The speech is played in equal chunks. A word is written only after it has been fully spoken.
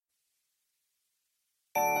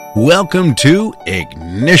Welcome to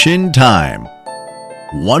Ignition Time.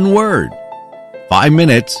 One word, 5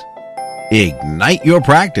 minutes, ignite your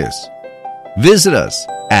practice. Visit us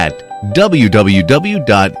at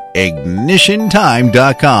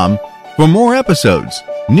www.ignitiontime.com for more episodes,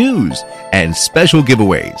 news, and special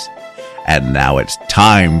giveaways. And now it's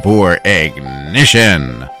time for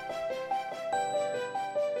Ignition.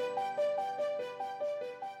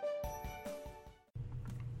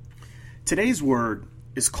 Today's word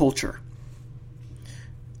is culture.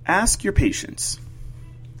 Ask your patients.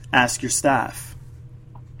 Ask your staff.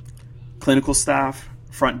 Clinical staff,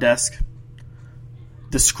 front desk.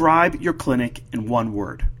 Describe your clinic in one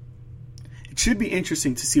word. It should be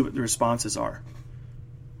interesting to see what the responses are.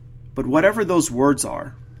 But whatever those words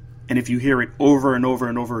are, and if you hear it over and over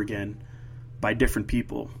and over again by different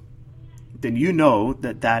people, then you know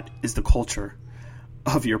that that is the culture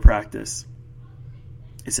of your practice.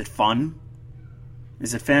 Is it fun?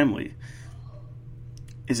 Is it family?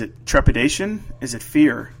 Is it trepidation? Is it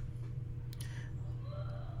fear?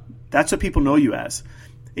 That's what people know you as.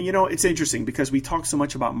 And you know, it's interesting because we talk so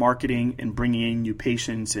much about marketing and bringing in new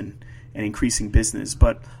patients and increasing business.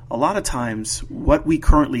 But a lot of times what we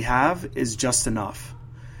currently have is just enough.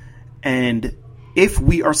 And if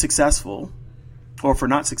we are successful, or if we're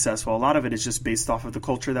not successful, a lot of it is just based off of the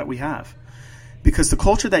culture that we have. Because the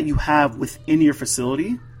culture that you have within your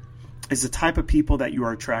facility is the type of people that you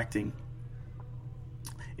are attracting.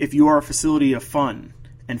 If you are a facility of fun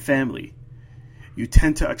and family, you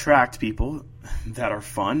tend to attract people that are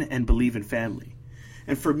fun and believe in family.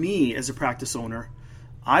 And for me as a practice owner,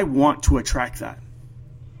 I want to attract that.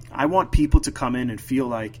 I want people to come in and feel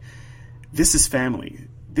like this is family.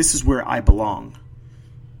 This is where I belong.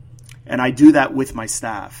 And I do that with my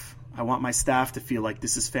staff. I want my staff to feel like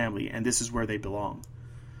this is family and this is where they belong.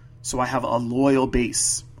 So I have a loyal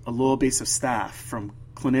base of staff from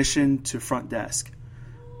clinician to front desk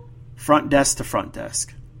to front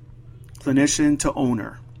desk, clinician to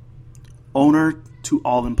owner to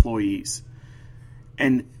all employees.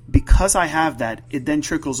 And because I have that, it then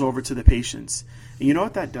trickles over to the patients. And you know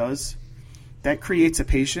what that does? That creates a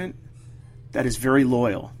patient that is very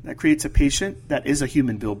loyal. That creates a patient that is a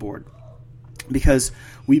human billboard because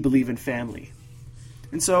we believe in family.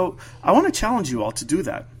 And so I want to challenge you all to do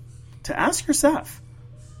that, to ask your staff,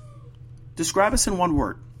 describe us in one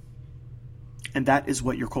word. And that is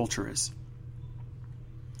what your culture is.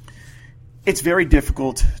 It's very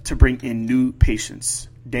difficult to bring in new patients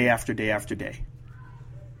day after day after day.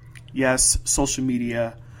 Yes, social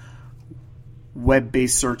media,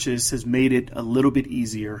 web-based searches has made it a little bit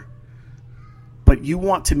easier. But you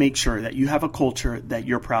want to make sure that you have a culture that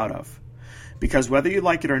you're proud of. Because whether you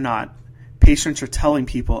like it or not, patients are telling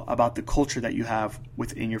people about the culture that you have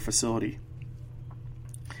within your facility.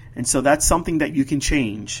 And so that's something that you can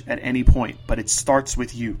change at any point, but it starts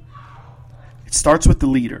with you. It starts with the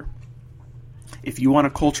leader. If you want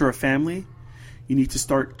a culture of family, you need to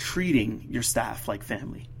start treating your staff like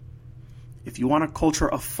family. If you want a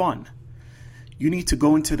culture of fun, you need to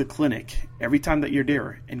go into the clinic every time that you're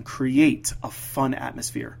there and create a fun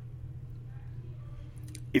atmosphere.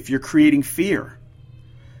 If you're creating fear,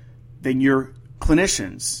 then your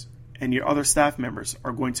clinicians and your other staff members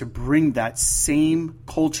are going to bring that same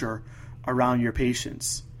culture around your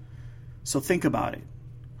patients. So think about it.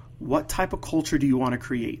 What type of culture do you want to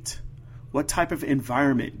create? What type of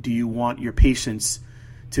environment do you want your patients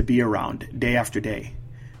to be around day after day?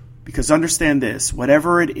 Because understand this,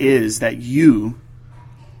 whatever it is that you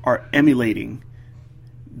are emulating,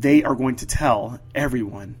 they are going to tell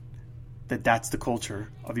everyone that that's the culture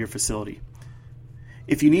of your facility.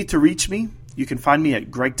 If you need to reach me, you can find me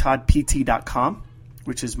at gregtoddpt.com,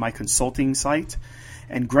 which is my consulting site,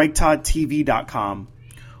 and gregtoddtv.com,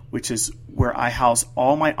 which is where I house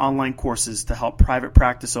all my online courses to help private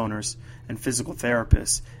practice owners and physical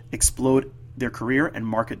therapists explode their career and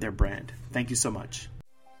market their brand. Thank you so much.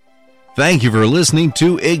 Thank you for listening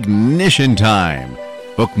to Ignition Time.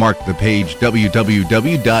 Bookmark the page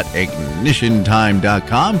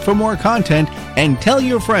www.ignitiontime.com for more content and tell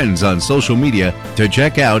your friends on social media to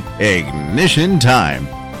check out Ignition Time.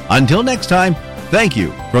 Until next time, thank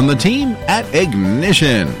you from the team at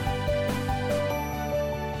Ignition.